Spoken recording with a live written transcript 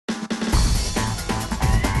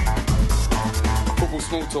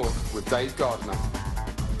Arsenal Talk with Dave Gardiner.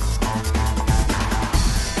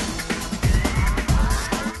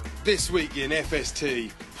 This week in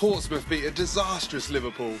FST, Portsmouth beat a disastrous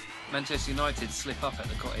Liverpool. Manchester United slip up at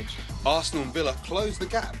the Cottage. Arsenal and Villa close the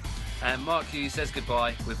gap. And Mark Hughes says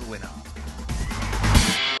goodbye with a winner.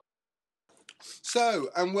 So,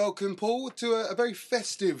 and welcome, Paul, to a very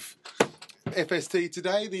festive FST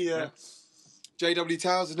today. The JW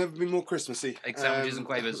Towers has never been more Christmassy. Egg sandwiches and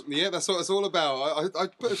quavers. Yeah, that's what it's all about. I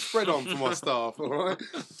put a spread on for my staff, all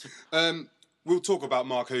right? We'll talk about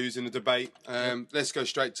Mark Hughes in the debate. Let's go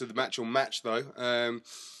straight to the match, though.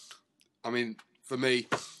 I mean, for me,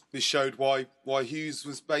 this showed why Hughes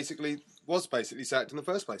was basically sacked in the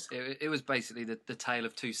first place. It was basically the tale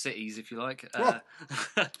of two cities, if you like.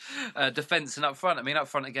 Defence and up front. I mean, up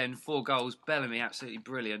front again, 4 goals. Bellamy absolutely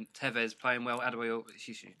brilliant. Tevez playing well. Adebayor,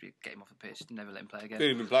 you should get him off the pitch. Never let him play again. He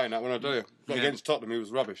didn't even playing that one, I tell you. But against Tottenham, he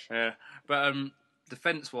was rubbish. Yeah, but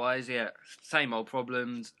defence-wise, same old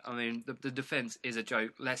problems. I mean, the defence is a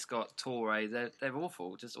joke. Lescott, Toure, they're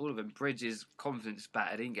awful. Just all of them. Bridges, confidence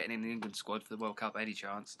battered. He didn't get in the England squad for the World Cup any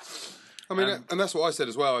chance. I mean, and that's what I said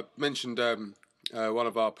as well. I mentioned one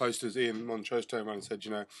of our posters, Ian Montrose, turned around and said,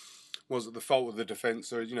 was it the fault of the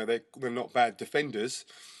defence? Or, they're not bad defenders.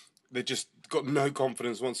 They just got no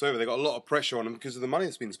confidence whatsoever. They got a lot of pressure on them because of the money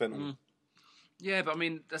that's been spent on them. Yeah, but I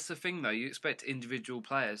mean, that's the thing, though. You expect individual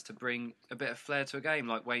players to bring a bit of flair to a game,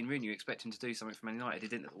 like Wayne Rooney. You expect him to do something for Man United. He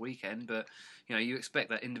didn't at the weekend, but, you expect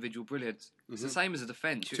that individual brilliance. It's the same as a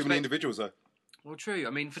defence. Too many individuals, though. Well, true. I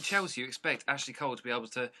mean, for Chelsea, you expect Ashley Cole to be able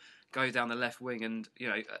to go down the left wing and,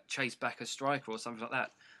 chase back a striker or something like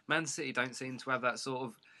that. Man City don't seem to have that sort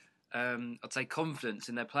of, I'd say, confidence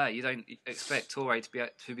in their player. You don't expect Toure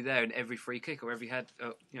to be there in every free kick or every head,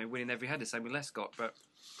 winning every header, same with Lescott, but...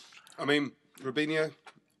 I mean, Robinho,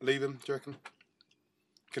 leave him, do you reckon?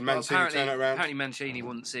 Can Mancini turn it around? Apparently Mancini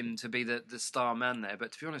wants him to be the star man there,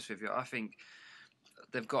 but to be honest with you, I think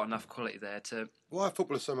they've got enough quality there to... Why are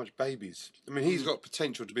footballers so much babies? I mean, he's got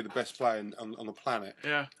potential to be the best player on the planet.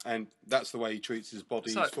 Yeah. And that's the way he treats his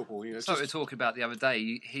body, his football. We were talking about the other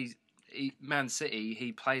day. Man City,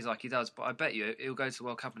 he plays like he does, but I bet you he'll go to the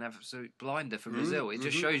World Cup and have an absolute blinder for Brazil. It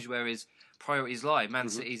just shows you where his priorities lie. Man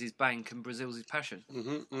City's his bank and Brazil's his passion.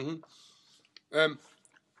 And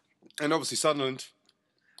obviously Sunderland,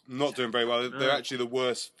 not doing very well. They're actually the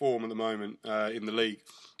worst form at the moment in the league.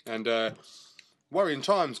 And worrying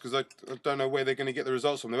times because I don't know where they're going to get the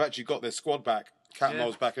results from. They've actually got their squad back,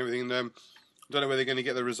 Catmull's back and everything. And I don't know where they're going to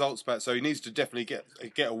get the results back. So he needs to definitely get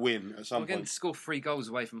a win at some point. To score 3 goals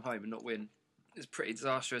away from home and not win is pretty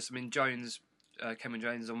disastrous. I mean, Cameron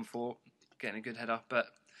Jones on 4, getting a good header. But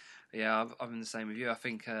yeah, I'm the same with you. I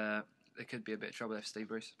think there could be a bit of trouble there for Steve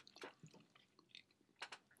Bruce.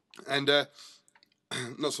 And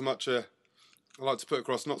not so much, I like to put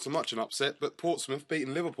across not so much an upset, but Portsmouth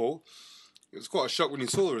beating Liverpool. It was quite a shock when you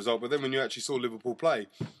saw the result, but then when you actually saw Liverpool play...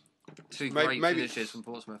 Two great finishes from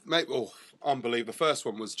Portsmouth. Unbelievable. The first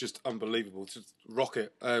one was just unbelievable, just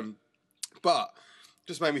rocket. But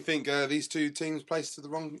just made me think these two teams placed to the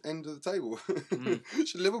wrong end of the table.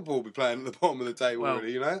 Should Liverpool be playing at the bottom of the table,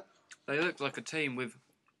 really, They looked like a team with,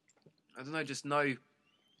 I don't know, just no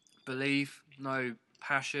belief, no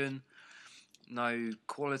passion, no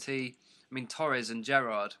quality. I mean, Torres and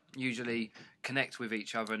Gerrard usually connect with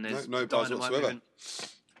each other, and there's no buzz whatsoever.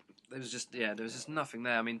 There was just nothing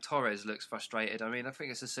there. I mean, Torres looks frustrated. I mean, I think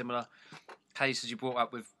it's a similar case as you brought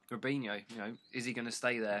up with Robinho. Is he going to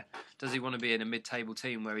stay there? Does he want to be in a mid-table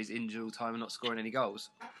team where he's injured all the time and not scoring any goals?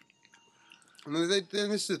 I mean,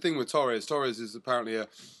 this is the thing with Torres. Torres is apparently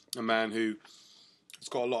a man who has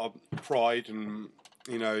got a lot of pride and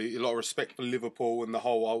a lot of respect for Liverpool and the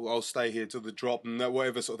whole I'll stay here till the drop and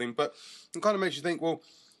whatever sort of thing. But it kind of makes you think, well,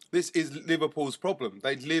 this is Liverpool's problem.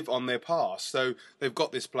 They live on their past. So they've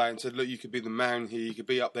got this player and said, look, you could be the man here. You could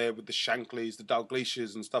be up there with the Shankleys, the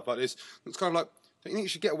Dalglishers and stuff like this. It's kind of like, don't you think you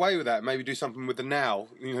should get away with that and maybe do something with the now?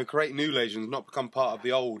 Create new legends, not become part of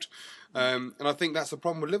the old. And I think that's the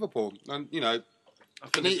problem with Liverpool. And,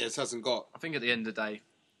 Benitez hasn't got... I think at the end of the day,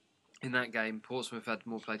 in that game, Portsmouth had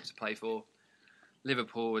more players to play for.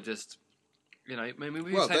 Liverpool were just... we've been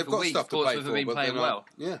saying for weeks Portsmouth have been playing well.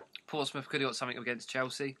 Yeah. Portsmouth could have got something against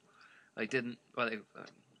Chelsea. They didn't. Well, they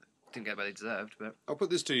didn't get what they deserved. But I'll put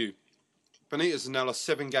this to you. Benitez has now lost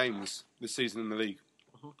 7 games this season in the league.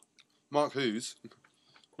 Mark Hughes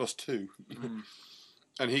lost 2.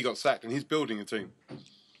 And he got sacked, and he's building a team.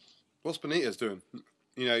 What's Benitez doing?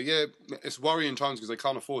 It's worrying times because they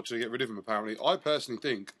can't afford to get rid of him, apparently. I personally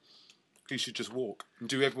think he should just walk and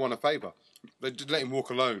do everyone a favour. They just let him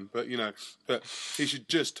walk alone, but he should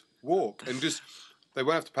just walk and just They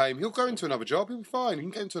won't have to pay him. He'll go into another job. He'll be fine. He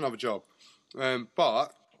can get into another job.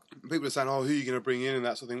 But people are saying, "Oh, who are you going to bring in?" and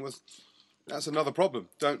that sort of thing. Well, that's another problem.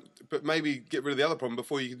 But maybe get rid of the other problem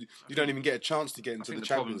before you don't even get a chance to get into the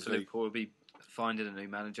Champions League. Liverpool will be finding a new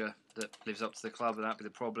manager that lives up to the club, and that'd be the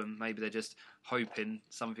problem. Maybe they're just hoping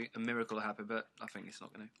a miracle will happen, but I think it's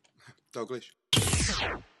not going to. Dalglish.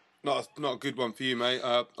 Not a good one for you, mate.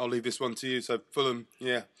 I'll leave this one to you. So Fulham,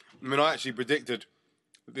 yeah. I mean, I actually predicted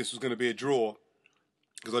that this was going to be a draw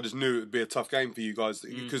because I just knew it would be a tough game for you guys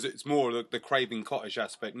because it's more the Craven Cottage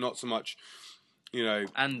aspect, not so much,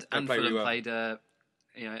 And Fulham played, had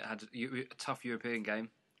a tough European game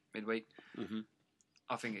midweek. Mm-hmm.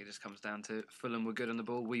 I think it just comes down to Fulham were good on the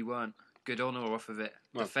ball, we weren't. Good on or off of it.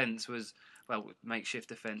 Well, defence was, makeshift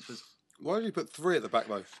defence was. Why did you put 3 at the back,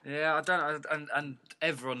 though? Yeah, I don't know. And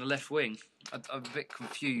Ever on the left wing. I'm a bit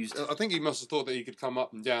confused. I think he must have thought that he could come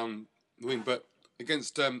up and down the wing, but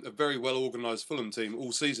against a very well-organised Fulham team,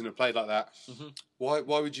 all season have played like that. Mm-hmm. Why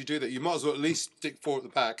would you do that? You might as well at least stick 4 at the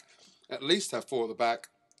back, at least have 4 at the back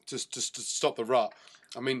just to stop the rut.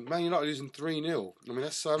 I mean, Man United losing 3-0. I mean,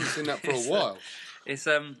 I haven't seen that for a while. It's,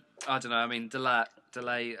 I don't know, I mean,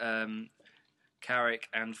 Delay, Carrick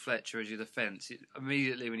and Fletcher as your defence.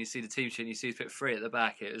 Immediately when you see the team sheet and you see put 3 at the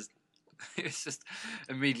back, it's just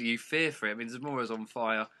immediately you fear for it. I mean, Zamora's on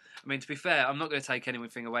fire. I mean, to be fair, I'm not going to take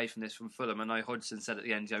anything away from this from Fulham. I know Hodgson said at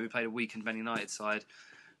the end, we played a weakened Man United side,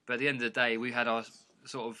 but at the end of the day, we had our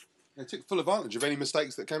sort of. They took full advantage of any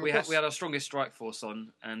mistakes that came across. We had our strongest strike force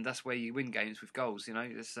on, and that's where you win games with goals.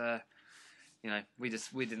 It's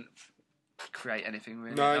we didn't create anything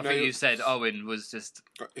really. I think you said Owen was just.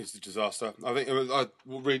 It's a disaster. I think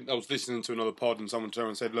I was listening to another pod and someone turned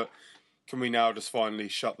and said, "Look, can we now just finally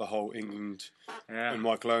shut the whole England and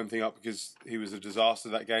Michael Owen thing up because he was a disaster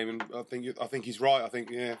that game?" And I think he's right. I think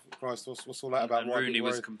Christ, what's all that about? And Rooney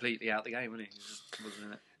was completely out the game, wasn't he? Wasn't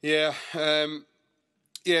in it. Yeah.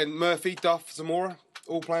 Yeah, Murphy, Duff, Zamora,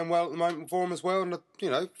 all playing well at the moment for him as well, and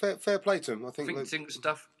fair play to him. I think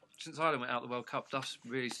Duff, since Ireland went out of the World Cup, Duff's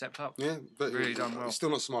really stepped up. Yeah, but really done well. He's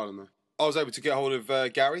still not smiling though. I was able to get hold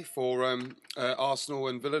of Gary for Arsenal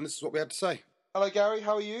and Villa, and this is what we had to say. Hello, Gary.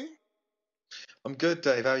 How are you? I'm good,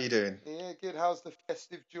 Dave. How are you doing? Yeah, good. How's the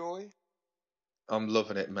festive joy? I'm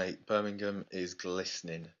loving it, mate. Birmingham is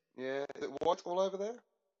glistening. Yeah, is it white all over there?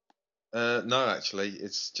 No, actually,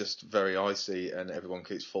 it's just very icy and everyone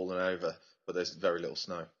keeps falling over, but there's very little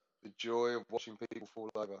snow. The joy of watching people fall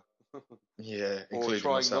over. Yeah, including or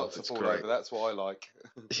trying myself. Not to it's fall great. over. That's what I like.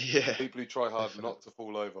 Yeah, people who try hard definitely. Not to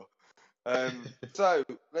fall over. So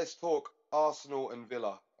let's talk Arsenal and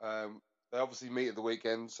Villa. They obviously meet at the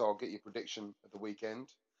weekend, so I'll get your prediction at the weekend.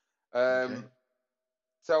 Okay.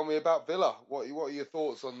 Tell me about Villa. What are your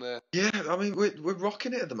thoughts on the? Yeah, I mean we're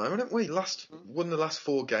rocking it at the moment, aren't we? Won the last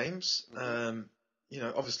 4 games.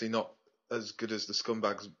 Mm-hmm. Obviously not as good as the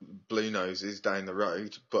scumbags Blue Noses down the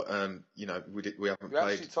road, but we haven't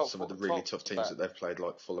played some of the really tough teams that they've played,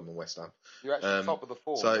 like Fulham and West Ham. You're actually top of the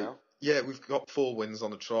 4 now. Yeah, we've got 4 wins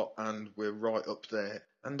on the trot, and we're right up there.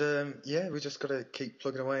 And we just got to keep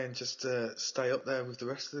plugging away and just stay up there with the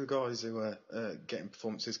rest of the guys who are getting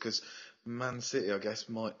performances, because Man City, I guess,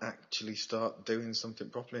 might actually start doing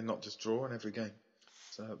something properly and not just drawing every game.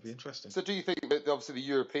 So it'll be interesting. So do you think that obviously the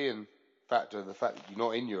European factor, the fact that you're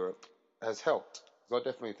not in Europe, has helped? Because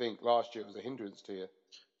I definitely think last year it was a hindrance to you.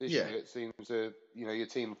 This year it seems your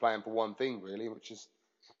team are playing for one thing really, which is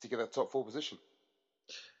to get that top 4 position.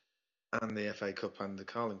 And the FA Cup and the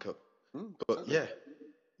Carling Cup. But yeah,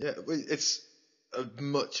 it's a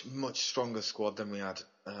much, much stronger squad than we had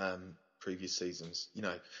previous seasons.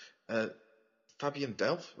 Fabian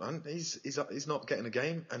Delph, man, he's not getting a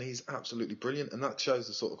game, and he's absolutely brilliant, and that shows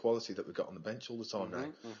the sort of quality that we've got on the bench all the time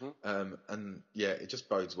now. And it just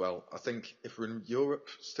bodes well. I think if we're in Europe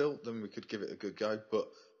still, then we could give it a good go, but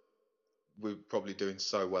we're probably doing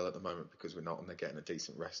so well at the moment because we're not, and they're getting a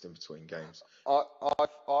decent rest in between games.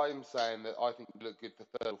 I'm saying that I think we look good for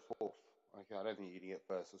 3rd or 4th. Okay, I don't think you can get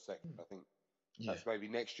 1st or 2nd. I think that's maybe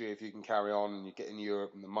next year if you can carry on and you get in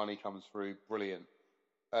Europe and the money comes through, brilliant.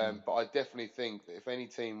 But I definitely think that if any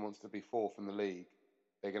team wants to be 4th in the league,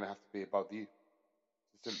 they're going to have to be above you.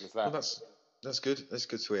 It's as simple as that. Well, that's good. That's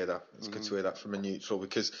good to hear that. It's good to hear that from a neutral,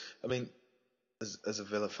 because I mean, as a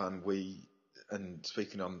Villa fan, and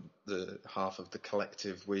speaking on the half of the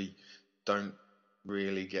collective, we don't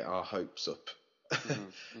really get our hopes up,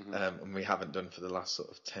 and we haven't done for the last sort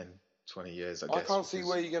of 10, 20 years. I guess. I can't see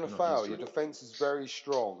where you're going to fail. Your defence is very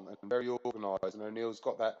strong and very organised, and O'Neill's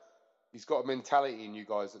got that. He's got a mentality in you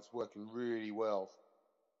guys that's working really well.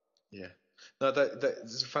 Yeah. No,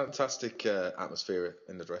 there's a fantastic atmosphere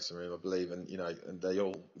in the dressing room, I believe, and and they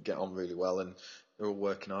all get on really well, and they're all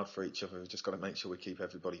working hard for each other. We've just got to make sure we keep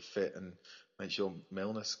everybody fit and make sure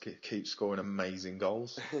Milner keeps scoring amazing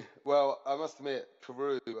goals. Well, I must admit,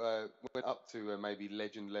 Carew went up to maybe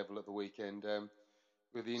legend level at the weekend,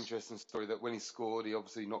 with the interesting story that when he scored, he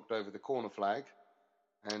obviously knocked over the corner flag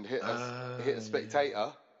and hit a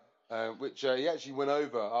spectator. Which he actually went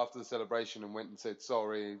over after the celebration and went and said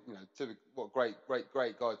sorry. What great guy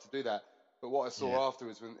to do that. But what I saw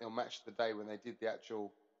afterwards, when on Match of the Day, when they did the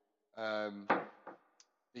actual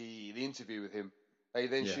the interview with him, they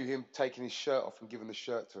then show him taking his shirt off and giving the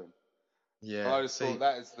shirt to him. Yeah, And I just thought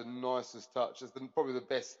that is the nicest touch. It's probably the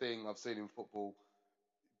best thing I've seen in football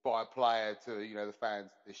by a player to the fans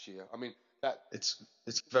this year. I mean that it's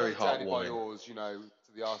very hospitality by heartwarming. yours,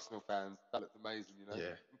 to the Arsenal fans. That looked amazing,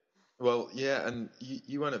 Yeah. Well, yeah, and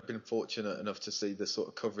you won't have been fortunate enough to see the sort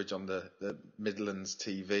of coverage on the Midlands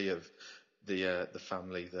TV of the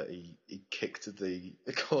family that he kicked the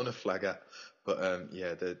corner flag at. But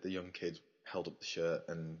the young kid held up the shirt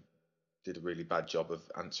and did a really bad job of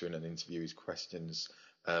answering and interviewing his questions.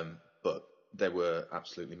 But they were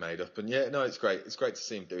absolutely made up. And yeah, no, it's great. It's great to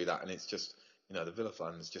see him do that. And it's just, the Villa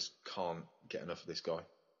fans just can't get enough of this guy.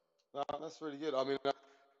 No, that's really good. I mean,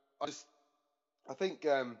 I think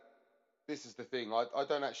this is the thing. I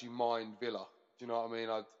don't actually mind Villa. Do you know what I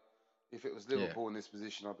mean? If it was Liverpool in this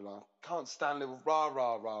position, I'd be like, can't stand Liverpool, rah,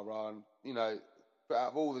 rah, rah, rah. And, but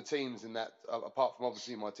out of all the teams in that, apart from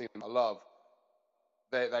obviously my team I love,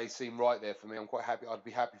 they seem right there for me. I'm quite happy. I'd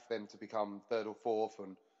be happy for them to become third or fourth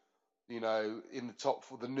and, in the top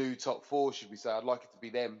for the new top four, should we say. I'd like it to be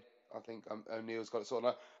them. I think O'Neill's got it sort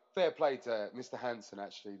of. Fair play to Mr. Hansen,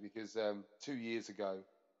 actually, because 2 years ago,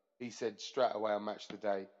 he said straight away on Match of the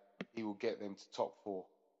Day, he will get them to top four.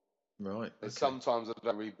 Right. Okay. Sometimes I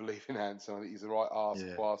don't really believe in Hansen. I think he's the right arse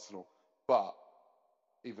for Arsenal. But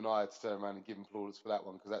even I had to turn around and give him plaudits for that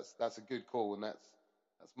one, because that's a good call, and that's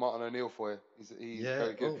Martin O'Neill for you. He's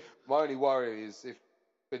very good. My only worry is if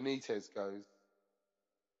Benitez goes.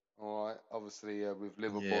 All right, obviously with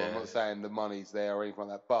Liverpool, I'm not saying the money's there or anything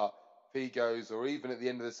like that, but if he goes, or even at the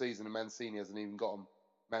end of the season, and Mancini hasn't even got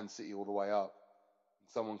Man City all the way up, and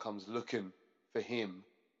someone comes looking for him,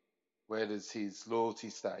 where does his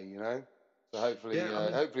loyalty stay? So hopefully,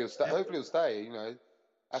 hopefully he'll stay. Hopefully he'll stay.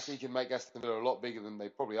 Actually, he can make Aston Villa a lot bigger than they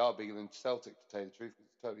probably are bigger than Celtic, to tell you the truth, because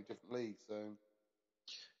it's a totally different league. So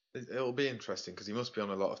it'll be interesting because he must be on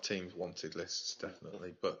a lot of teams' wanted lists,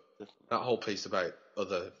 definitely. But that whole piece about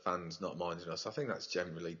other fans not minding us, I think that's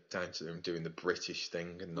generally down to him doing the British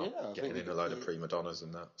thing and not getting in a load of prima donnas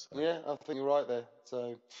and that. So. Yeah, I think you're right there.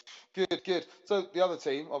 So good. So the other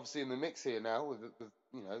team, obviously in the mix here now, with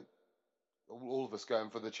all of us going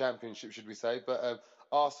for the Championship, should we say? But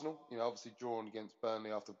Arsenal, obviously drawn against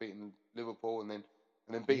Burnley after beating Liverpool and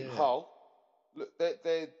then beating Hull. Look,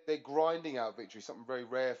 they're grinding out victory, something very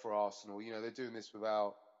rare for Arsenal. They're doing this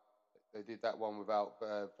without. They did that one without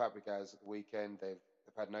Fabregas at the weekend. They've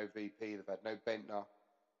had no VP. They've had no Bentner,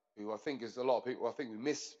 who I think is a lot of people. I think we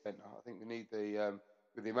miss Bentner. I think we need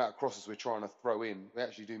with the amount of crosses we're trying to throw in, we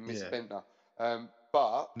actually do miss Bentner.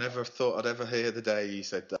 But never thought I'd ever hear the day you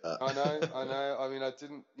said that. I know. I mean, I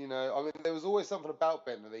didn't. There was always something about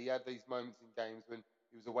Bentner that he had these moments in games when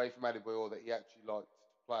he was away from Adebayor that he actually liked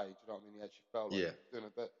to play. Do you know what I mean? He actually felt like he was doing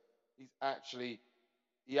it. But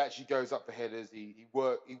he actually goes up for headers. He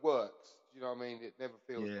works. Do you know what I mean? It never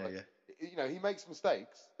feels he makes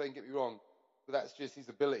mistakes. Don't get me wrong, but that's just his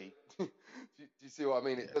ability. do you see what I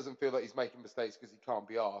mean? It doesn't feel like he's making mistakes because he can't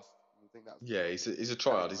be asked. I think that's he's a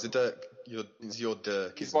triad. He's a Dirk. He's your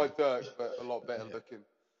Dirk. He's my Dirk, but a lot better looking.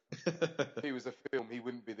 If he was a film, he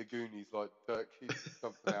wouldn't be the Goonies like Dirk. He'd be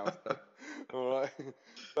something else. All right,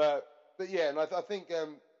 but yeah, and I think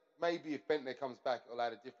maybe if Bentner comes back, it'll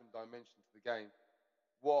add a different dimension to the game.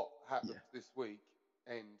 What happens this week?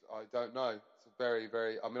 And I don't know. It's a very,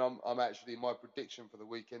 very. I mean, I'm actually my prediction for the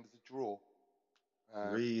weekend is a draw.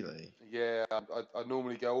 Really? Yeah, I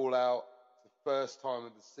normally go all out. It's the first time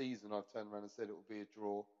of the season I've turned around and said it will be a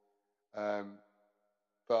draw.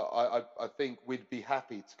 But I think we'd be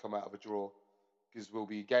happy to come out of a draw because we'll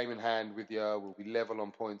be game in hand with you. We'll be level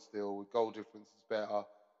on points still. Goal difference is better.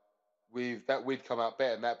 We'd come out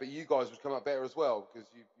better than that. But you guys would come out better as well because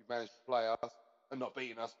you managed to play us and not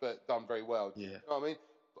beating us, but done very well. Yeah. You know what I mean?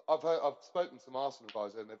 I've spoken to some Arsenal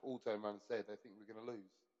guys and they've all turned around and said they think we're going to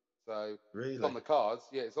lose. So really? It's on the cards.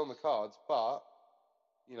 Yeah, it's on the cards. But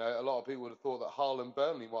a lot of people would have thought that Hull and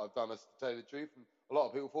Burnley might have done us, to tell you the truth, and a lot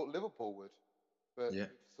of people thought Liverpool would. But we've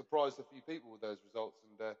surprised a few people with those results,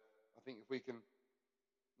 and I think if we can,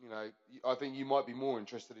 I think you might be more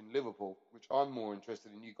interested in Liverpool, which I'm more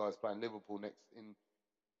interested in you guys playing Liverpool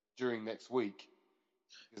during next week,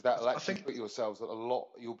 because that'll I actually think, put yourselves at a lot.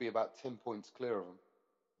 You'll be about 10 points clear of them.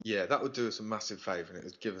 yeah, that would do us a massive favour, and it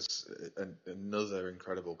would give us another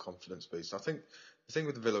incredible confidence boost. I think the thing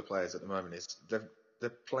with the Villa players at the moment is they're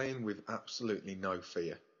playing with absolutely no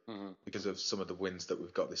fear because of some of the wins that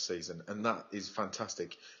we've got this season, and that is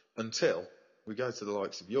fantastic. Until we go to the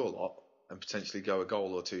likes of your lot and potentially go a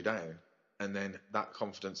goal or two down, and then that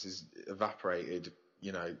confidence is evaporated,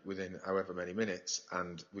 within however many minutes,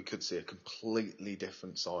 and we could see a completely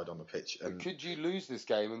different side on the pitch. And But could you lose this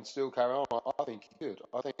game and still carry on? I think you could.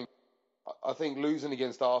 I think losing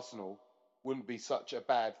against Arsenal wouldn't be such a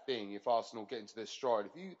bad thing if Arsenal get into their stride.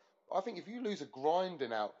 I think if you lose a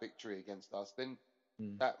grinding out victory against us, then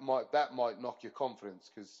that might knock your confidence,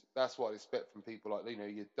 because that's what I expect from people like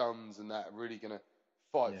your Duns and that are really going to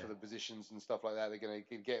fight for the positions and stuff like that. They're going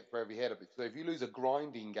to get for every head of it. So if you lose a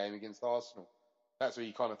grinding game against Arsenal, that's where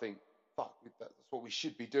you kind of think, fuck, that's what we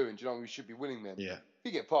should be doing. Do you know what we should be winning then? yeah, If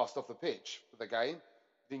you get passed off the pitch for the game,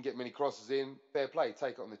 didn't get many crosses in, fair play,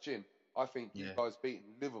 take it on the chin. I think you guys beating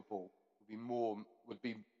Liverpool would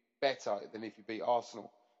be better than if you beat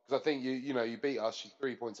Arsenal. Because I think you beat us, you're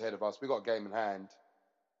 3 points ahead of us. We've got a game in hand.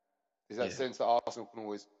 There's that sense that Arsenal can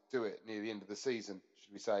always do it near the end of the season,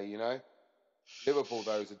 should we say, Liverpool,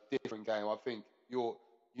 though, is a different game. I think you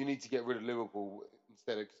need to get rid of Liverpool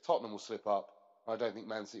instead of, because Tottenham will slip up. I don't think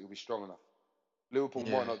Man City will be strong enough. Liverpool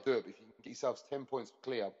might not do it, but if you can get yourselves 10 points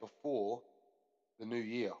clear before the new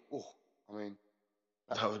year,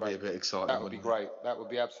 that would be a bit exciting. That would be great. That would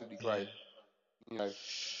be absolutely great.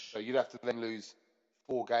 So you'd have to then lose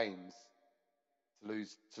 4 games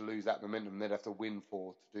to lose that momentum. They'd have to win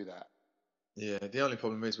 4 to do that. Yeah, the only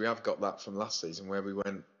problem is we have got that from last season, where we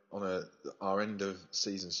went on our end of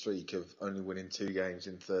season streak of only winning 2 games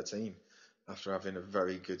in 13 after having a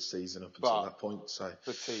very good season up until that point. So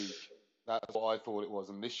fatigue, that's what I thought it was.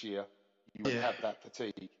 And this year, you wouldn't have that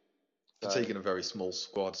fatigue. Fatigue in a very small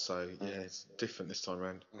squad, so it's different this time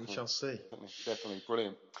around. We shall see. Definitely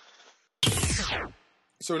brilliant.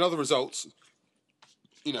 So in other results,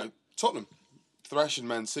 Tottenham thrashing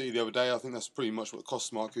Man City the other day. I think that's pretty much what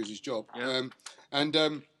cost Marcus his job. Yeah.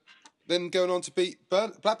 Then going on to beat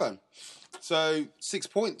Blackburn. So 6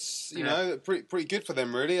 points, pretty good for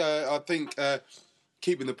them, really. I think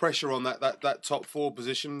keeping the pressure on that top 4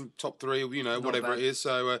 position, top 3, whatever bad. it is.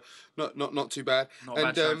 So not too bad. Not a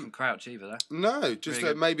bad show from Crouch either, though. No, just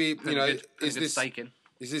really maybe is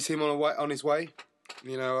this him on his way?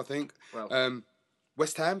 I think. Well.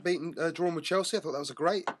 West Ham drawn with Chelsea. I thought that was a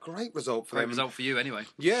great result for them. Great result for you, anyway.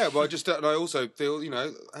 Yeah, well, I also feel,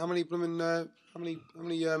 how many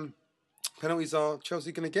penalties are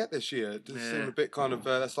Chelsea going to get this year? It does seem a bit kind of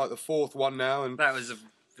that's like the 4th one now, and that was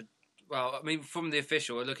from the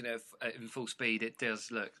official, looking at it in full speed, it does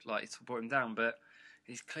look like it's brought him down, but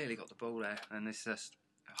he's clearly got the ball there, and it's just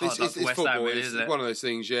hard luck for West football. Ham, really, isn't it? It's one of those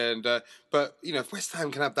things, yeah. And but if West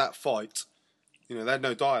Ham can have that fight. They had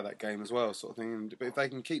no die that game as well, sort of thing. But if they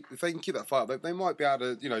can keep that fight up, they might be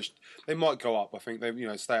able to, they might go up. I think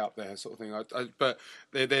they, stay up there, sort of thing. But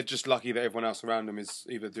they're just lucky that everyone else around them is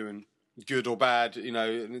either doing good or bad,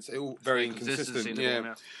 and it's all very inconsistent.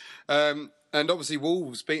 Yeah. And obviously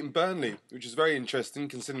Wolves beating Burnley, which is very interesting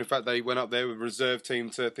considering the fact they went up there with a reserve team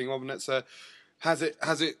to think of. And has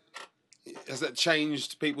that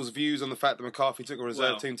changed people's views on the fact that McCarthy took a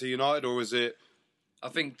reserve team to United, or is it? I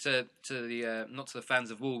think to the not to the fans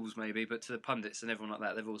of Wolves maybe, but to the pundits and everyone like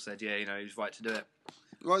that, they've all said, he was right to do it.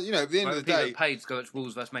 Well, at the end of the day, paid to go to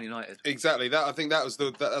Wolves versus Man United. Exactly. I think that was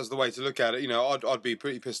the way to look at it. I'd be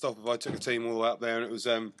pretty pissed off if I took a team all the way up there and it was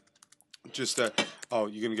just you're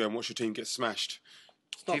going to go and watch your team get smashed.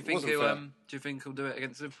 Do you think he'll do it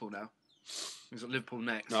against Liverpool now? He's got Liverpool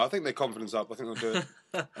next. No, I think their confidence up. I think they'll do it,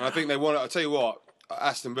 and I think they want it. I'll tell you what.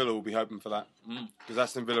 Aston Villa will be hoping for that because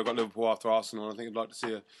Aston Villa got Liverpool after Arsenal, and I think I'd like to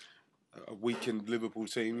see a weakened Liverpool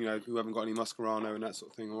team, who haven't got any Mascherano and that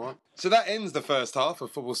sort of thing. All right. So that ends the first half of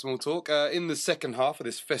Football Small Talk. In the second half of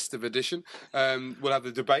this festive edition, we'll have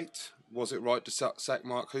the debate. Was it right to sack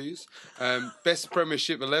Mark Hughes? Best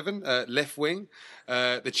Premiership 11, left wing,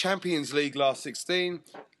 the Champions League last 16,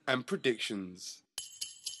 and predictions.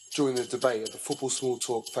 Join the debate at the Football Small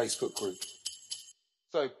Talk Facebook group.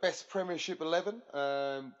 So, best Premiership 11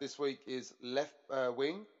 this week is left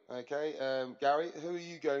wing. Okay, Gary, who are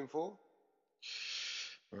you going for?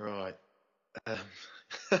 Right.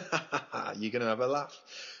 You're going to have a laugh.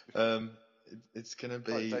 It's going to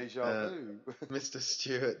be Mr.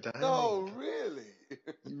 Stuart Downing. Oh, really?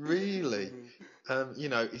 Really?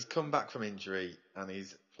 He's come back from injury and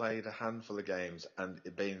he's played a handful of games and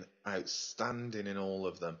been outstanding in all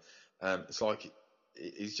of them. It's like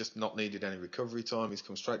he's just not needed any recovery time. He's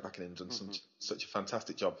come straight back in and done such a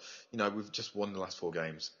fantastic job. You know, we've just won the last 4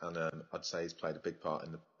 games, and I'd say he's played a big part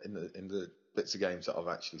in the bits of games that I've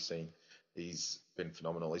actually seen. He's been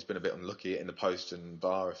phenomenal. He's been a bit unlucky in the post and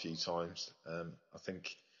bar a few times. I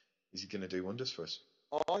think he's going to do wonders for us.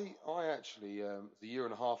 I actually, a year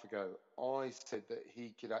and a half ago, I said that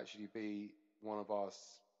he could actually be one of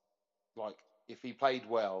us. Like, if he played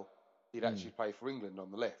well, he'd actually play for England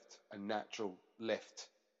on the left, a natural left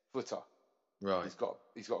footer. Right.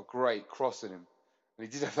 He's got a great cross in him, and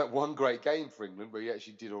he did have that one great game for England where he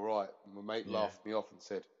actually did all right. And my mate laughed me off and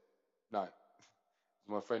said, "No."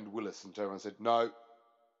 My friend Willis and Joe said, "No.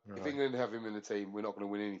 Right. If England have him in the team, we're not going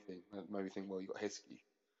to win anything." That made me think, well, you got Heskey,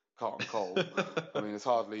 Carlton Cole. I mean, it's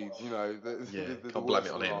hardly, the can't blame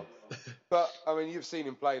it on him. But I mean, you've seen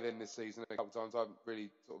him play then this season a couple of times. I haven't really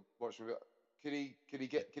sort of watched him.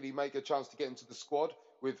 Could he make a chance to get into the squad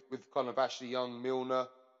with kind of Ashley Young, Milner?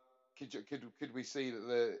 Could we see that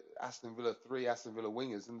the three Aston Villa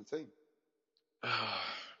wingers in the team?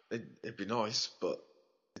 It'd be nice, but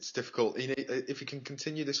it's difficult. If he can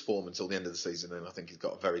continue this form until the end of the season, then I think he's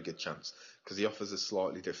got a very good chance, because he offers a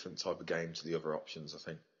slightly different type of game to the other options, I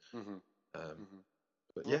think.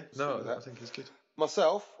 But yeah, I think he's good.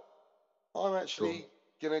 Myself, I'm actually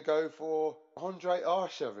going to go for Andre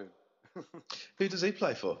Arshavin. Who does he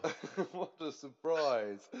play for? What a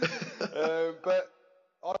surprise. But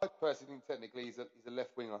I personally think technically he's a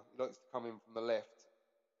left winger. He likes to come in from the left.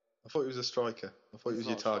 I thought he was a striker. I thought he was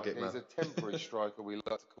your target man. He's a temporary striker, we like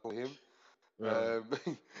to call him. Right.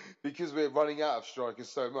 Because we're running out of strikers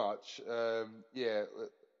so much. But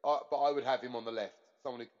I would have him on the left.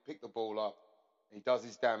 Someone who can pick the ball up. He does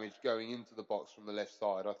his damage going into the box from the left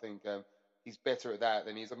side. I think he's better at that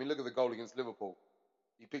than he is. I mean, look at the goal against Liverpool.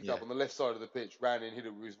 He picked up on the left side of the pitch, ran in, hit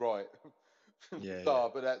it with his right.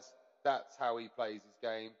 But that's how he plays his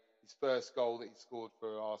game. His first goal that he scored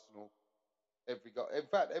for Arsenal. Every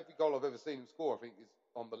goal I've ever seen him score, I think, is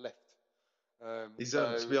on the left.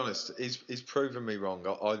 To be honest, he's proven me wrong.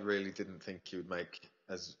 I really didn't think he would make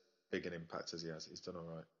as big an impact as he has. He's done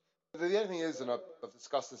all right. The only thing is, and I've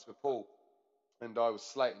discussed this with Paul, and I was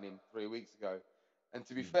slating him 3 weeks ago. And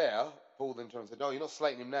to be fair, Paul then turned and said, "No, you're not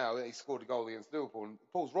slating him now. He scored a goal against Liverpool." And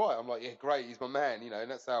Paul's right. I'm like, "Yeah, great. He's my man, and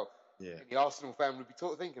that's how any Arsenal fan would be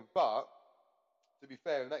thinking." But to be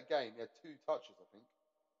fair, in that game, he had 2 touches, I think.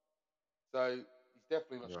 So he's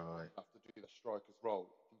definitely not strong enough to do the striker's role.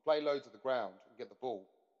 He can play low to the ground and get the ball.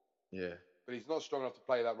 Yeah. But he's not strong enough to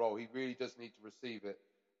play that role. He really does need to receive it,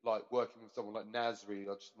 like working with someone like Nasri,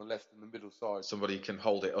 or just on the left and the middle side. Somebody who can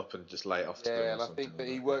hold it up and just lay it off to them. Yeah, and I think that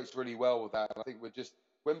he works really well with that. And I think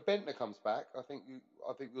when Bentner comes back, I think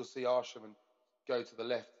we'll see Arshavin go to the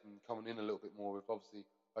left and coming in a little bit more with hopefully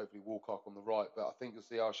Walcock on the right. But I think you'll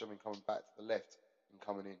see Arshavin coming back to the left and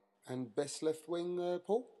coming in. And best left wing,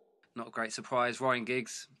 Paul? Not a great surprise, Ryan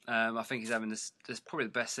Giggs. I think he's having this probably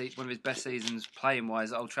one of his best seasons playing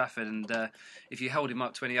wise at Old Trafford. And if you hold him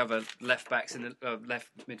up to any other left backs in the left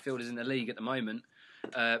midfielders in the league at the moment,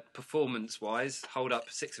 performance wise, hold up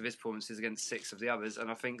 6 of his performances against 6 of the others. And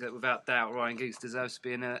I think that without doubt, Ryan Giggs deserves to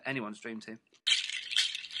be in anyone's dream team.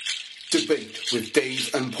 Debate with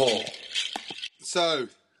Dave and Paul. So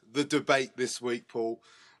the debate this week, Paul.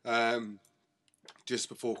 Just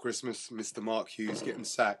before Christmas, Mr. Mark Hughes getting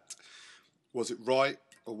sacked. Was it right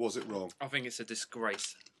or was it wrong? I think it's a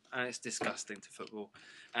disgrace, and it's disgusting to football.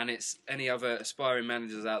 And it's any other aspiring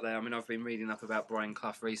managers out there. I mean, I've been reading up about Brian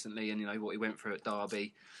Clough recently, and what he went through at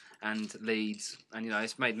Derby and Leeds, and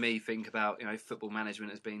it's made me think about football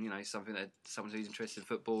management as being something that someone who's interested in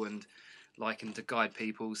football and liking to guide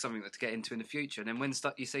people, something to get into in the future. And then when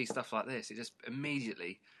you see stuff like this, it just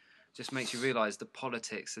immediately just makes you realise the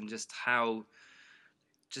politics and just how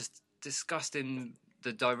just disgusting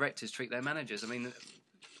the directors treat their managers. I mean,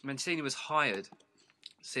 Mancini was hired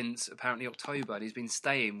since apparently October, and he's been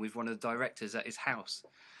staying with one of the directors at his house.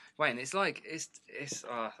 Wait, and it's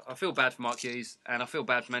I feel bad for Mark Hughes, and I feel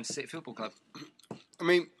bad for Manchester City Football Club. I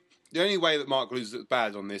mean, the only way that Mark loses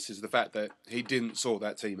bad on this is the fact that he didn't sort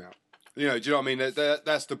that team out. Do you know what I mean?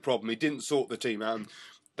 That's the problem. He didn't sort the team out, and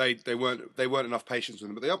they weren't enough patience with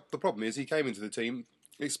him. But the problem is he came into the team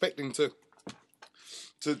expecting to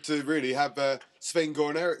really have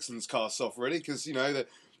Sven-Goran Eriksson's cast off, really, because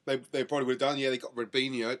they probably would have done. Yeah, they got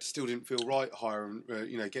Robinho. It still didn't feel right hiring,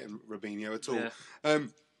 getting Robinho at all. Yeah.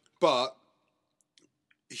 But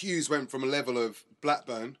Hughes went from a level of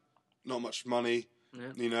Blackburn, not much money,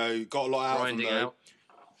 got a lot out Grinding of them, out,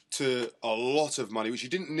 to a lot of money, which you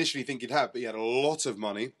didn't initially think he'd have, but he had a lot of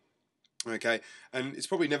money. Okay, and it's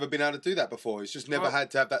probably never been able to do that before. It's just never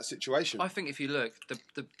had to have that situation. I think if you look,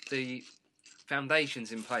 the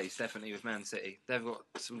foundations in place definitely with Man City. They've got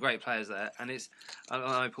some great players there, and I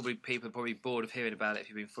know probably people are probably bored of hearing about it if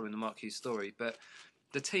you've been following the Mark Hughes story, but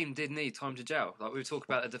the team did need time to gel. Like we were talking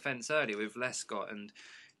about the defence earlier with Lescott and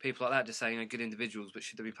people like that, just saying good individuals, but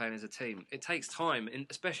should they be playing as a team? It takes time,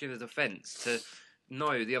 especially in the defence, to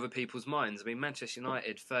know the other people's minds. I mean, Manchester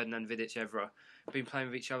United, Ferdinand, Vidic, Evra, been playing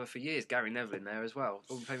with each other for years. Gary Neville in there as well.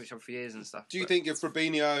 All been playing with each other for years and stuff. Do you think if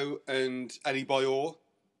Robinho and Adebayor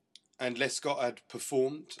and Lescott had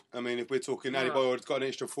performed, I mean, if we're talking Adebayor had got an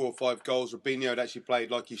extra 4 or 5 goals, Robinho had actually played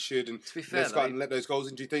like he should, and to be fair, Lescott hadn't let those goals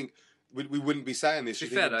in, do you think we wouldn't be saying this? To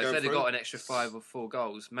be fair though, if they'd have got an extra 5 or 4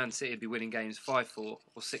 goals, Man City would be winning games 5-4 or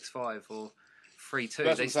 6-5 or 3-2. That's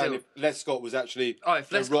what I'm saying. If Lescott was actually a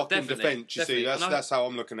rock in defence, you see, that's how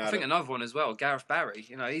I'm looking at it. I think another one as well, Gareth Barry.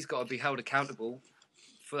 He's got to be held accountable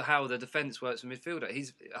for how the defence works in midfielder.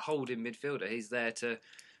 He's a holding midfielder. He's there to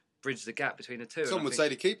bridge the gap between the two. Some would say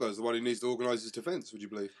the keeper is the one who needs to organise his defence. Would you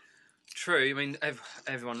believe? True. I mean,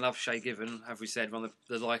 everyone loves Shay Given, have we said, one of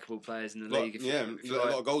the likeable players in the league. A lot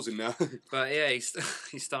of goals in now. But yeah, he's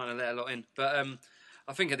starting to let a lot in. But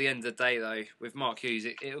I think at the end of the day, though, with Mark Hughes,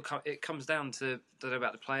 it comes down to, I don't know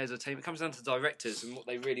about the players or the team, it comes down to directors and what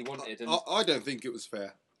they really wanted. And I don't think it was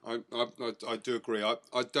fair. I do agree. I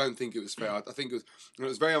don't think it was fair. I think it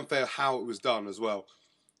was very unfair how it was done as well.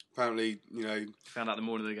 Apparently, found out the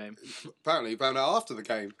morning of the game. Apparently, he found out after the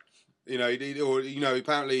game.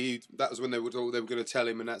 Apparently that was when they were going to tell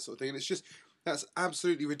him and that sort of thing. And it's just that's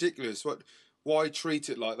absolutely ridiculous. Why treat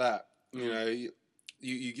it like that?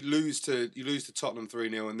 You lose to Tottenham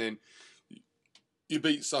 3-0 and then you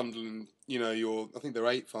beat Sunderland. I think they're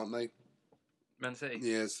 8th, aren't they? Man City.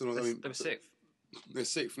 Yeah, they were 6th. They're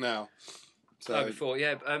 6th now. So before,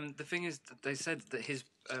 yeah. The thing is, they said that his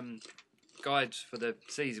guide for the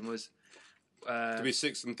season was to be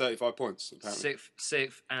 6th and 35 points. Apparently.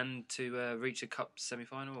 6th, and to reach a cup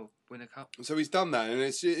semi-final or win a cup. So he's done that, and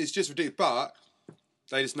it's just ridiculous. But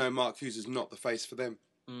they just know Mark Hughes is not the face for them.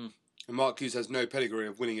 Mm. And Mark Hughes has no pedigree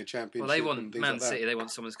of winning a championship. Well, they want Man City. They want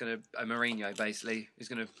someone who's going to Mourinho basically. Who's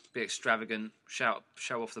going to be extravagant, show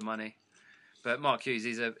off the money. But Mark Hughes,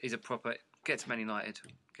 he's a proper get to Man United.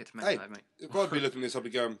 Get to Man United, mate. If I'd be looking at this, I'd be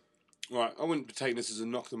going right. I wouldn't be taking this as a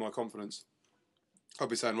knock to my confidence. I'd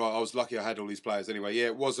be saying, right, I was lucky I had all these players anyway. Yeah,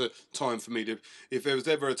 it was a time for me to. If there was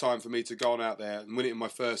ever a time for me to go on out there and win it in my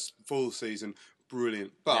first full season,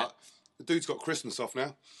 brilliant. But the dude's got Christmas off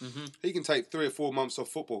now. Mm-hmm. He can take 3 or 4 months off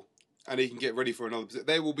football. And he can get ready for another.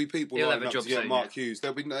 There will be people lining up to get Mark Hughes.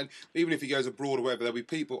 There'll be even if he goes abroad or whatever. There'll be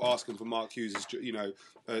people asking for Mark Hughes'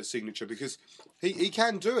 signature because he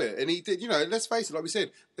can do it, and he did. Let's face it. Like we said,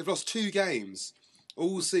 they've lost 2 games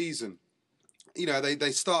all season.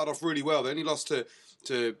 They started off really well. They only lost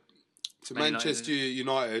to Manchester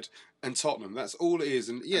United and Tottenham. That's all it is.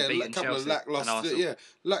 And a couple of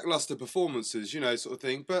lackluster performances. Sort of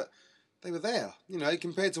thing, but. They were there,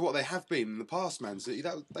 compared to what they have been in the past, Man City.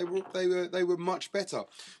 They were much better,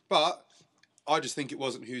 but I just think it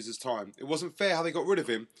wasn't Hughes' time. It wasn't fair how they got rid of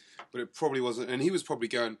him, but it probably wasn't. And he was probably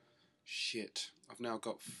going, "Shit, I've now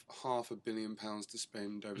got £500 million to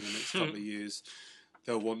spend over the next couple of years.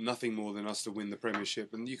 They'll want nothing more than us to win the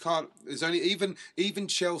Premiership, and you can't. There's only even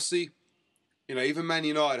Chelsea." Even Man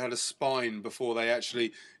United had a spine before they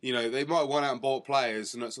actually, they might have won out and bought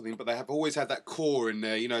players and that sort of thing, but they have always had that core in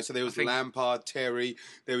there, so there was Lampard, Terry,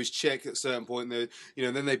 there was Cech at a certain point, then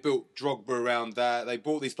they built Drogba around that, they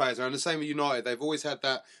bought these players around, the same with United, they've always had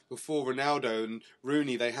that before Ronaldo and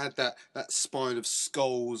Rooney, they had that spine of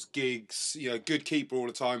Scholes, Giggs, good keeper all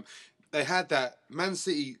the time, they had that, Man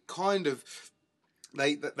City kind of,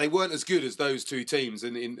 they weren't as good as those 2 teams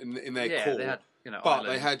in their core. They had, but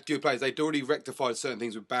they had good players. They'd already rectified certain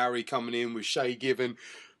things with Barry coming in, with Shay Given.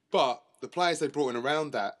 But the players they brought in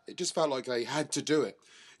around that, it just felt like they had to do it.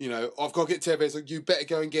 I've got to get Tevez. Like, you better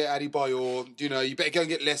go and get Adebayor. You better go and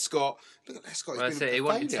get Lescott. Look at Lescott. Well, he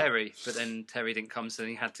wanted Terry, but then Terry didn't come, so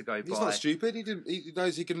he had to go He's not stupid. He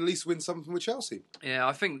knows he can at least win something with Chelsea. Yeah,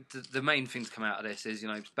 I think the main thing to come out of this is,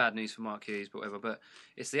 it's bad news for Mark Hughes, but whatever. But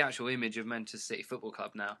it's the actual image of Manchester City Football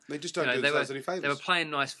Club now. They just don't do themselves any favours. They were playing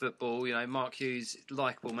nice football. Mark Hughes,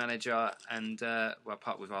 likeable manager, and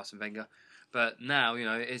apart with Arsene Wenger. But now,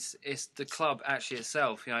 it's the club actually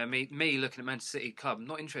itself. Me looking at Manchester City club, I'm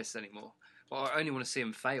not interested anymore. Well, I only want to see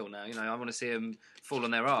them fail now. I want to see them fall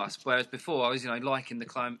on their arse. Whereas before, I was, liking the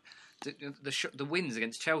climb, the wins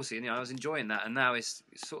against Chelsea, and I was enjoying that. And now it's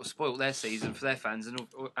sort of spoilt their season for their fans and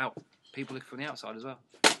out people looking from the outside as well.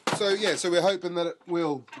 So we're hoping that it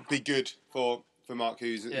will be good for Mark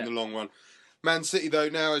Hughes in the long run. Man City, though,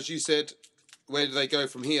 now, as you said, where do they go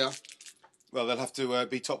from here? Well, they'll have to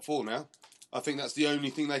be top 4 now. I think that's the only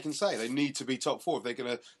thing they can say. They need to be top 4. If they're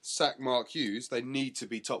going to sack Mark Hughes, they need to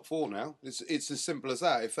be top 4 now. It's as simple as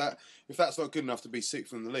that. If that's not good enough to be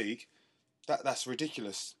 6th in the league, that's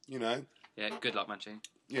ridiculous, you know. Yeah, good luck, Mancini.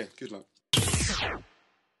 Yeah, good luck. So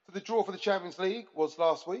the draw for the Champions League was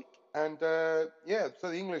last week, and so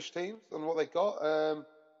the English teams and what they got.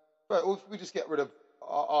 But if we just get rid of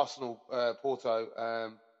Arsenal,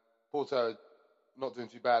 Porto. Porto not doing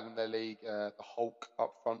too bad in their league. The Hulk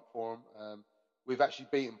up front for them. We've actually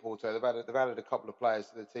beaten Porto. They've added a couple of players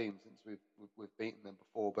to their team since we've beaten them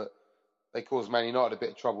before, but they caused Man United a bit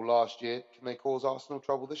of trouble last year. Can they cause Arsenal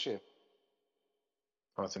trouble this year?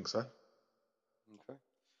 I think so. Okay,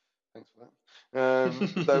 thanks for that.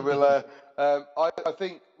 So we'll. I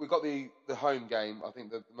think we've got the home game. I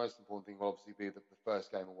think the most important thing will obviously be the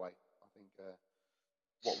first game away. I think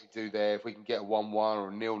what we do there, if we can get a 1-1 or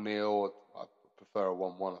a 0-0, I prefer a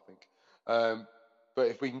 1-1. I think. But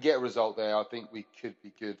if we can get a result there, I think we could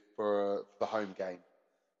be good for the home game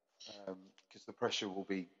because the pressure will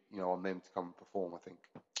be, on them to come and perform. I think.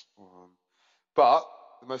 But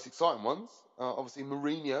the most exciting ones, obviously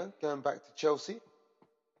Mourinho going back to Chelsea.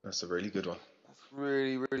 That's a really good one. That's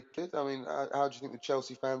really, really good. I mean, how do you think the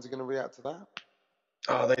Chelsea fans are going to react to that?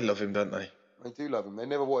 Oh, they love him, don't they? They do love him. They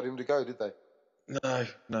never wanted him to go, did they? No,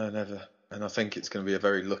 never. And I think it's going to be a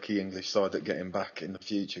very lucky English side that get him back in the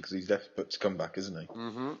future because he's desperate to come back, isn't he?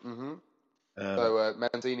 So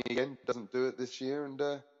Mancini again doesn't do it this year, and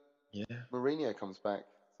Mourinho comes back.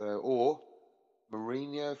 Or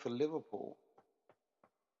Mourinho for Liverpool.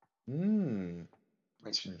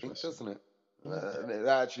 Makes you think, doesn't it?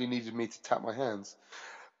 That actually needed me to tap my hands.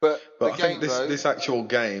 But I think this actual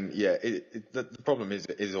game, the problem is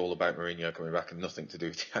it is all about Mourinho coming back and nothing to do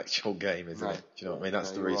with the actual game, isn't it? Do you know what I mean?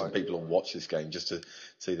 That's the reason people will watch this game, just to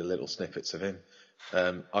see the little snippets of him.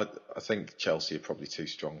 I think Chelsea are probably too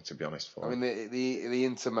strong, to be honest. For him. The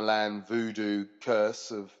Inter Milan voodoo curse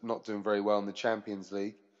of not doing very well in the Champions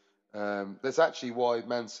League. That's actually why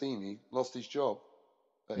Mancini lost his job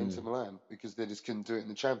at Inter Milan, because they just couldn't do it in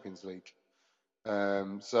the Champions League.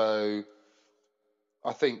 So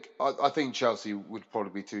I think Chelsea would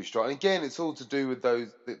probably be too strong. And again, it's all to do with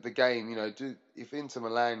the game. If Inter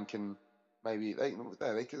Milan can maybe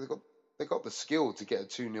they've got the skill to get a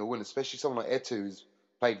 2-0 win, especially someone like Eto'o, who's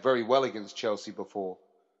played very well against Chelsea before.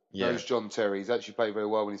 Knows John Terry. He's actually played very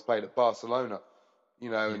well when he's played at Barcelona.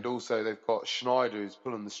 And also they've got Schneider, who's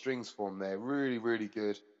pulling the strings for them there. Really, really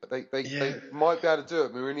good. They might be able to do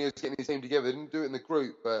it. Mourinho's getting his team together. They didn't do it in the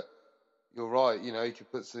group, but you're right. He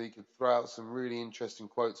could throw out some really interesting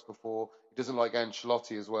quotes before. He doesn't like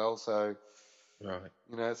Ancelotti as well, so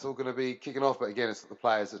it's all going to be kicking off. But again, it's the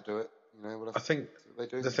players that do it. I think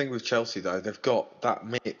the thing with Chelsea though, they've got that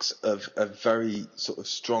mix of a very sort of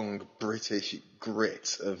strong British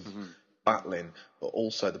grit of battling, but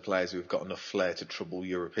also the players who've got enough flair to trouble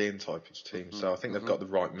European type of teams. So I think they've got the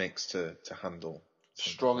right mix to handle.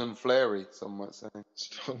 Strong and flary, some might say.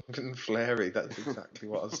 Strong and flary, that's exactly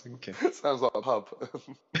what I was thinking. Sounds like a pub.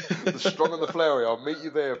 The strong and the flary, I'll meet you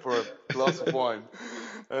there for a glass of wine.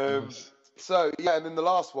 So, and then the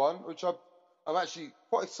last one, which I'm actually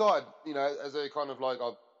quite excited, as a kind of like,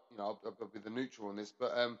 I'll be the neutral on this,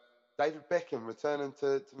 but David Beckham returning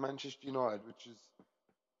to Manchester United, which is,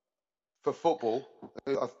 for football,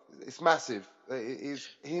 it's massive.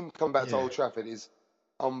 Him coming back to Old Trafford is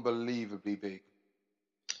unbelievably big.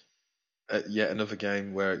 Yet another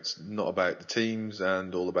game where it's not about the teams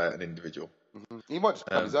and all about an individual. He might just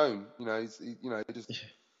play on his own. Just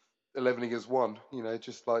 11 against 1.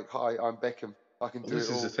 Just like, hi, I'm Beckham. I can do it all. This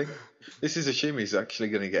is the thing. This is assuming he's actually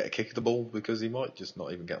going to get a kick at the ball, because he might just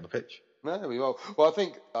not even get on the pitch. No, he won't. Well, I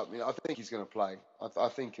think he's going to play. I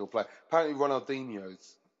think he'll play. Apparently,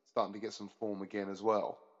 Ronaldinho's starting to get some form again as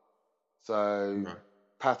well. So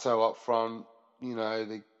Pato up front. I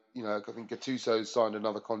think Gattuso signed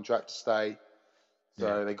another contract to stay.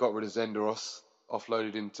 So they got rid of Zenderos,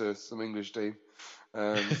 offloaded into some English team.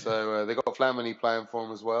 So they got Flamini playing for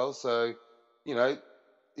him as well. So,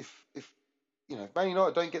 if Man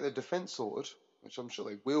United don't get their defence sorted, which I'm sure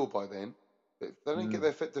they will by then, but if they don't get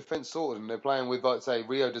their defence sorted and they're playing with, like, say,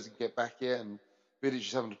 Rio doesn't get back yet and Vidic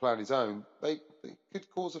is having to play on his own, they could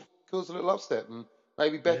cause a little upset. And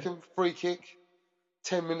maybe Beckham, free kick,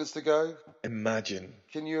 10 minutes to go. Imagine.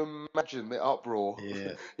 Can you imagine the uproar?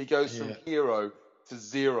 Yeah. He goes from hero to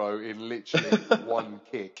 0 in literally one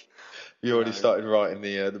kick. You already started writing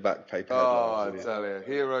the back paper. Oh, I tell you,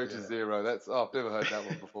 hero to 0. I've never heard that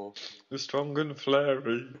one before. The strong and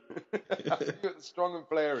flary. The strong and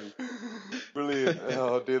flary. Brilliant. Brilliant.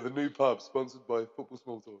 Oh dear, the new pub sponsored by Football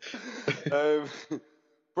Small Talk.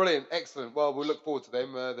 Brilliant, excellent. Well, we'll look forward to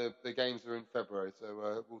them. The games are in February,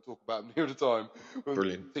 so we'll talk about them near the time.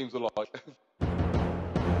 Brilliant. Teams are like.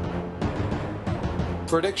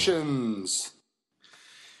 Predictions.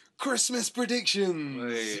 Christmas predictions.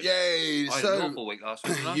 Wait. Yay! I had an awful week last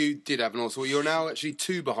week, didn't I? You did have an awful. You're now actually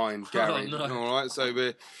 2 behind, Gary. Oh, no. All right, so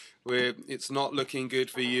we're it's not looking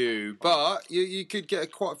good for you, but you could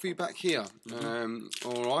get quite a few back here.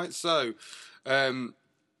 All right, so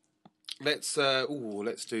let's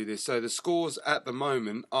do this. So the scores at the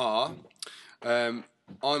moment are I'm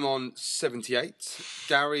on 78,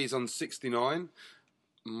 Gary's on 69,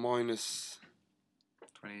 minus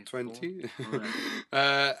 20.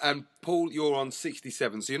 And Paul, you're on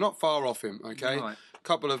 67, so you're not far off him, okay? Right.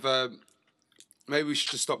 Couple of maybe we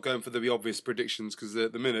should just stop going for the obvious predictions, because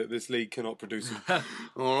at the minute this league cannot produce them.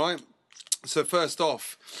 All right, so first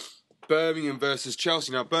off, Birmingham versus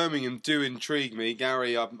Chelsea. Now Birmingham do intrigue me.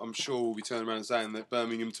 Gary, I'm sure will be turning around and saying that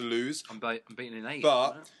Birmingham to lose. I'm beating in 8.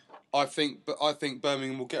 But I think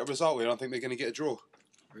Birmingham will get a result here. I think they're going to get a draw.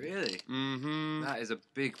 Really? Mm-hmm. That is a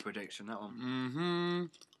big prediction, that one. Mm-hmm.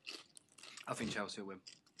 I think Chelsea will win.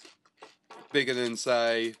 Bigger than,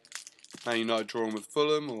 say, Man United drawing with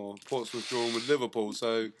Fulham or Portsmouth drawing with Liverpool,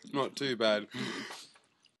 so not too bad.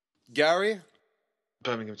 Gary?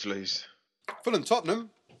 Birmingham to lose. Fulham Tottenham.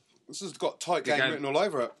 This has got tight game game. written all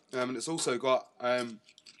over it. And it's also got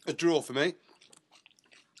a draw for me.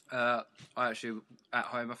 I actually, at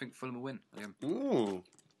home, I think Fulham will win again. Ooh.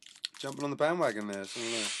 Jumping on the bandwagon there.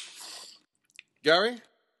 Gary?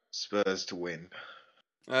 Spurs to win.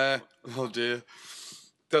 Oh dear.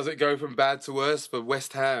 Does it go from bad to worse for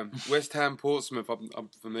West Ham? West Ham, Portsmouth.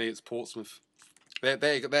 For me, it's Portsmouth. They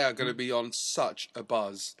are going to be on such a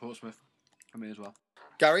buzz. Portsmouth, for me as well.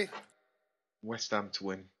 Gary? West Ham to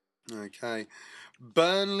win. Okay.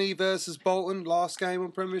 Burnley versus Bolton. Last game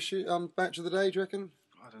on Premiership. Match of the day, do you reckon?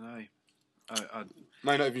 I don't know.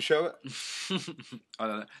 May not even show it. I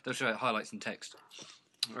don't know. They'll show highlights and text.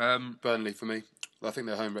 Burnley for me. I think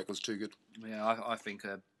their home record's too good. Yeah, I think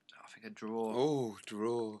a draw. Oh,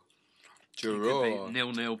 draw. It could be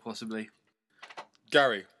 0-0 possibly.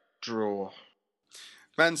 Gary? Draw.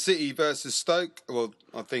 Man City versus Stoke. Well,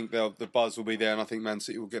 I think the buzz will be there, and I think Man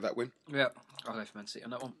City will get that win. Yeah, I'll go for Man City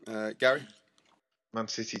on that one. Gary? Man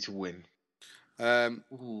City to win.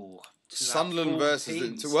 Ooh. Sunderland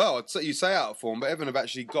versus... Well, you say out of form, but Everton have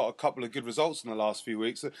actually got a couple of good results in the last few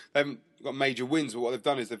weeks. They haven't got major wins, but what they've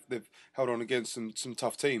done is they've held on against some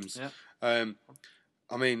tough teams. Yeah.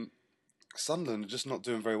 I mean, Sunderland are just not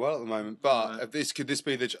doing very well at the moment, but could this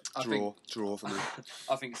be the draw for me?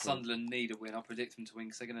 I think Sunderland need a win. I predict them to win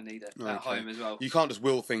because they're going to need it at home as well. You can't just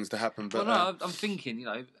will things to happen. But no, I'm thinking,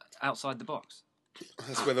 outside the box.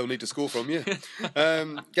 That's where they'll need to score from, yeah.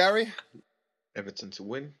 Gary? Everton to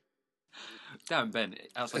win. Damn, Ben,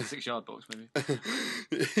 outside the 6-yard box, maybe.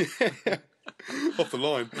 Off the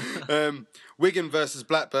line. Wigan versus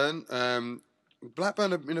Blackburn.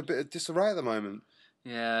 Blackburn are in a bit of disarray at the moment.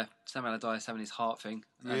 Yeah, Sam Allardyce having his heart thing.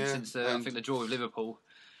 And since I think the draw with Liverpool,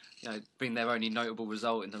 being their only notable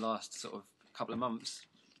result in the last sort of couple of months.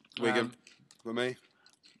 Wigan, for me.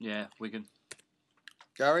 Yeah, Wigan.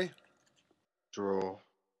 Gary? Draw.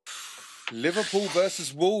 Liverpool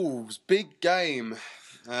versus Wolves. Big game.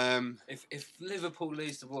 If Liverpool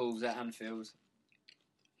lose to Wolves at Anfield,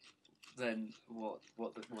 then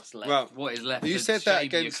what's left? Well, what is left? You said that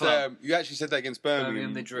against. You actually said that against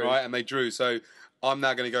Birmingham, they drew. right? And they drew. So I'm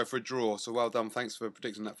now going to go for a draw. So well done. Thanks for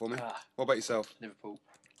predicting that for me. What about yourself? Liverpool.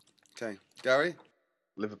 Okay, Gary.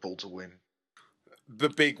 Liverpool to win. The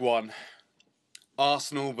big one.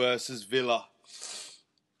 Arsenal versus Villa. It's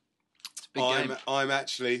a big game. I'm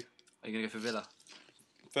actually. Are you going to go for Villa?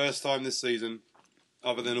 First time this season,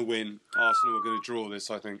 other than a win, Arsenal are going to draw this,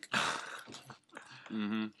 I think.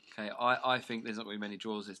 Mm-hmm. Okay, I think there's not going to be many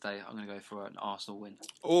draws this day. I'm going to go for an Arsenal win.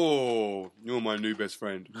 Oh, you're my new best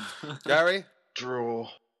friend. Gary? Draw.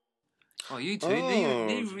 Oh, you two.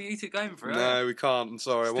 Neither of you two going for it. No, we can't. I'm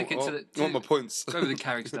sorry. I want my points. Go with the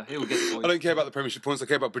character. He'll get the points. I don't care about the Premiership points. I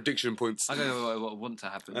care about prediction points. I go with what I want to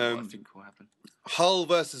happen, what I think will happen. Hull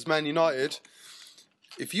versus Man United.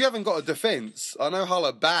 If you haven't got a defence, I know Hull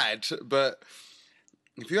are bad, but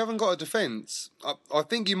if you haven't got a defence, I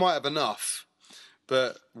think you might have enough.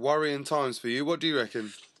 But worrying times for you. What do you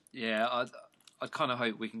reckon? Yeah, I kind of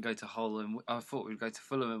hope we can go to Hull, and I thought we'd go to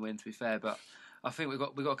Fulham and win. To be fair, but I think we've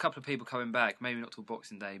got a couple of people coming back. Maybe not till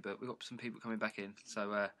Boxing Day, but we've got some people coming back in.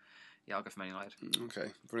 So yeah, I'll go for Man United.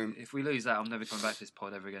 Okay, brilliant. If we lose that, I'm never coming back to this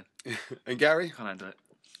pod ever again. And Gary? Can't handle it.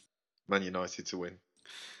 Man United to win.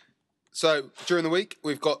 So during the week,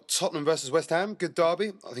 we've got Tottenham versus West Ham. Good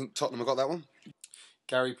derby. I think Tottenham have got that one.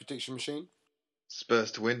 Gary, prediction machine.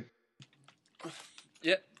 Spurs to win.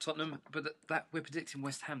 Yep, Tottenham, but that we're predicting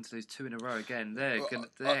West Ham to lose 2 in a row again.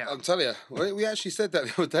 I'm telling you, we actually said that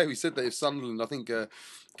the other day. We said that if Sunderland, I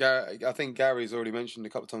think Gary's already mentioned a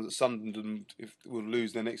couple of times that Sunderland will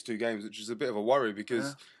lose their next 2 games, which is a bit of a worry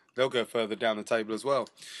because they'll go further down the table as well.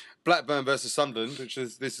 Blackburn versus Sunderland,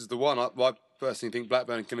 this is the one. I personally think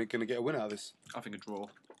Blackburn are going to get a win out of this. I think a draw.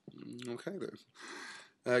 Okay,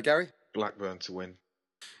 then. Gary? Blackburn to win.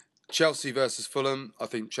 Chelsea versus Fulham. I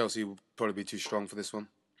think Chelsea will probably be too strong for this one.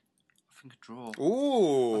 I think a draw.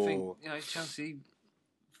 Ooh. I think, Chelsea,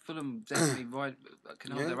 Fulham definitely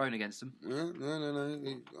can hold their own against them. No.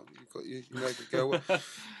 You go away.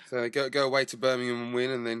 So go away to Birmingham and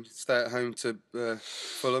win, and then stay at home to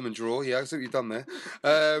Fulham and draw. Yeah, I see what you've done there.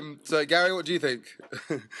 So Gary, what do you think?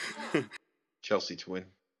 Chelsea to win.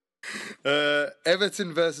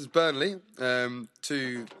 Everton versus Burnley.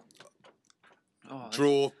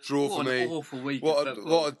 Draw for me. An awful week. What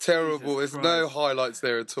a terrible. There's no highlights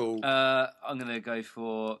there at all. I'm going to go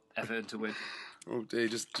for Everton to win. Oh dear,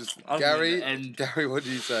 just Gary. Gary, what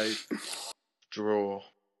do you say? Draw.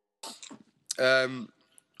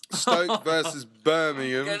 Stoke versus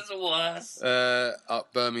Birmingham. Gets worse.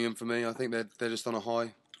 Up Birmingham for me. I think they're just on a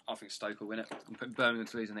high. I think Stoke will win it. I'm putting Birmingham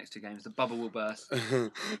to lose the next 2 games. The bubble will burst.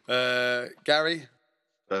 Gary?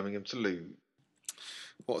 Birmingham to lose.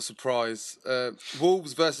 What a surprise.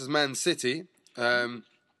 Wolves versus Man City. It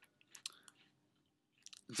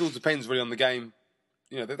all depends really on the game.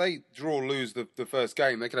 If they draw or lose the first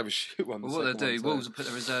game, they could have a shit one. Well, what they'll do, Wolves will put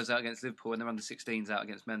the reserves out against Liverpool and their under-16s out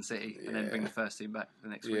against Man City and then bring the first team back the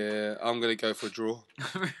next week. Yeah, I'm going to go for a draw.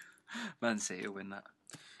 Man City will win that.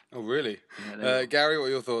 Oh, really? Yeah, Gary, what are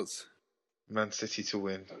your thoughts? Man City to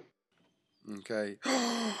win. Okay.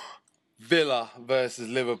 Villa versus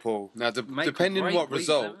Liverpool. Now, depending on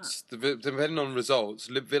results,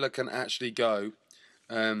 Villa can actually go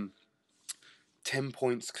 10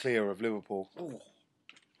 points clear of Liverpool. Ooh.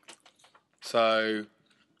 So,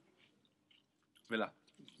 Villa.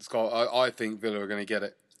 I think Villa are going to get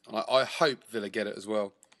it. I hope Villa get it as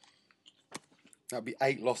well. That'd be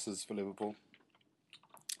 8 losses for Liverpool.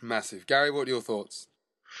 Massive. Gary, what are your thoughts?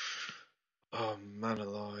 Oh, man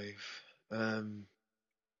alive.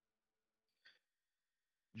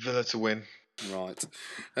 Villa to win. Right.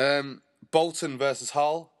 Bolton versus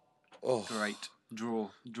Hull. Oh, great draw.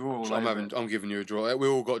 I'm giving you a draw. We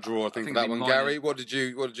all got draw. I think for that one. Gary, what did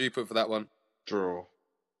you put for that one? Draw.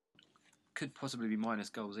 Could possibly be minus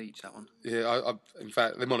goals each. That one. Yeah. In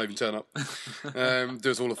fact, they might not even turn up. Do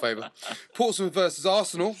us all a favour. Portsmouth versus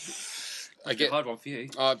Arsenal. I get a hard one for you.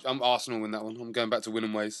 I'm Arsenal win that one. I'm going back to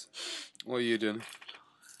winning ways. What are you doing?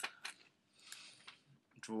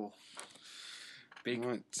 Draw.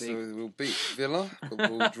 Right, so we'll beat Villa,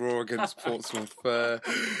 but we'll draw against Portsmouth. Gary,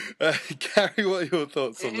 what are your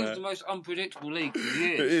thoughts on that? It is the most unpredictable league in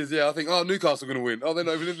years. It is, yeah. I think, Newcastle are going to win. They're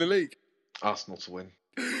not even in the league. Arsenal to win.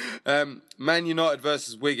 Man United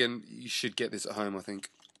versus Wigan. You should get this at home, I think.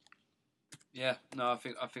 Yeah, no,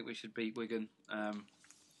 I think we should beat Wigan.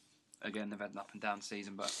 Again, they've had an up and down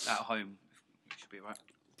season, but at home, we should be right.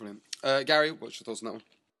 Brilliant. Gary, what's your thoughts on that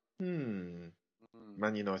one?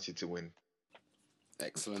 Man United to win.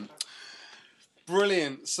 Excellent.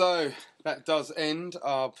 Brilliant. So that does end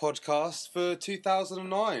our podcast for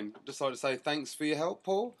 2009. Just like to say thanks for your help,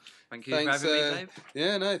 Paul. Thank you for having me, Dave.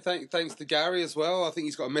 Yeah, no, thanks to Gary as well. I think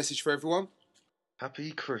he's got a message for everyone. Happy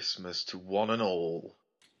Christmas to one and all.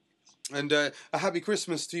 And a happy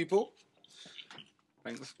Christmas to you, Paul.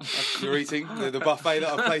 Thanks. You're eating the buffet that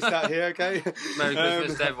I've placed out here, okay? Merry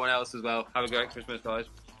Christmas to everyone else as well. Have a great Christmas, guys.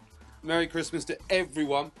 Merry Christmas to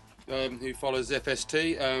everyone who follows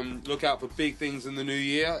FST. Look out for big things in the new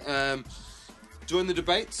year. Join the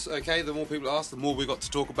debates, okay? The more people ask, the more we got to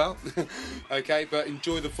talk about. Okay, but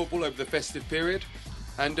enjoy the football over the festive period.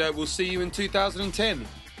 And we'll see you in 2010.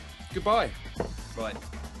 Goodbye. Bye.